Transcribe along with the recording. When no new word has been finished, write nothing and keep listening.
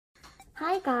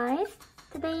Hi guys!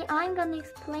 Today I'm gonna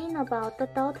explain about the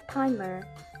DoteTimer.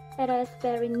 It is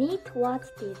very neat watch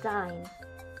design.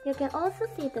 You can also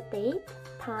see the date,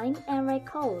 time, and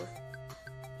records.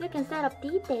 You can set up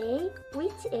the day,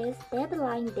 which is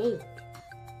deadline date.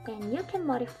 And you can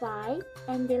modify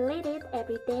and delete it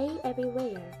every day,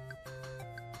 everywhere.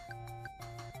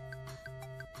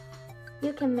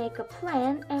 You can make a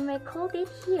plan and record it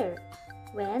here,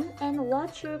 when and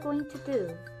what you're going to do.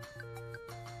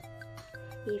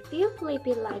 If you flip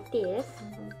it like this,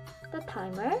 the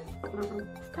timer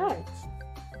starts.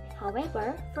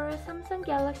 However, for a Samsung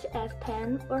Galaxy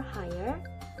S10 or higher,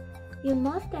 you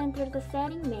must enter the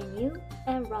setting menu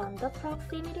and run the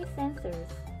proximity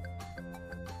sensors.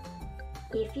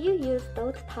 If you use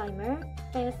DoteTimer,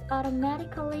 it's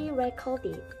automatically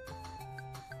recorded.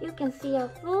 You can see a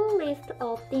full list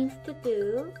of things to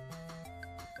do.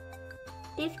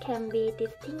 This can be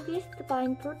distinguished by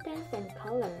importance and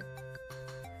color.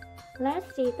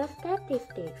 Let's see the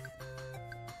statistics.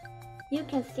 You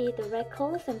can see the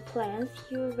records and plans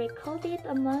you recorded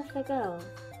a month ago.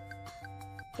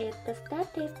 If the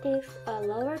statistics are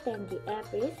lower than the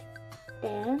average,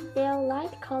 then they are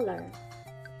light color.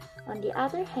 On the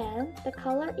other hand, the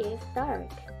color is dark.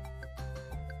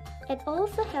 It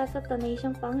also has a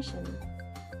donation function.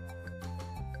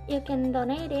 You can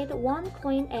donate it 1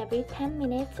 coin every 10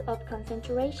 minutes of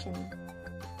concentration.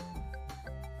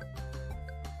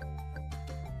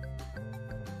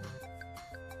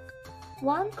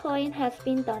 One coin has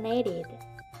been donated.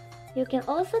 You can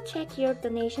also check your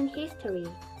donation history.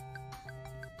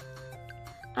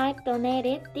 I've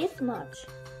donated this much.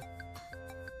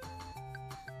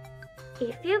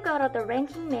 If you go to the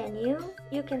ranking menu,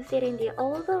 you can see in the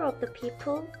order of the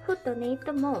people who donate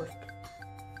the most.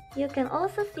 You can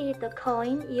also see the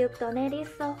coin you've donated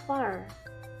so far.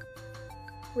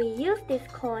 We use these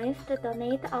coins to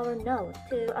donate our notes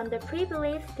to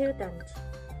underprivileged students.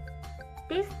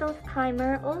 This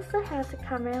DoteTimer also has a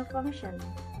camera function.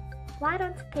 Why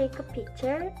don't you take a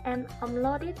picture and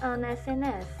upload it on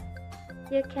SNS?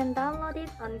 You can download it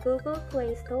on Google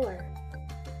Play Store.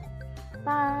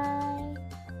 Bye!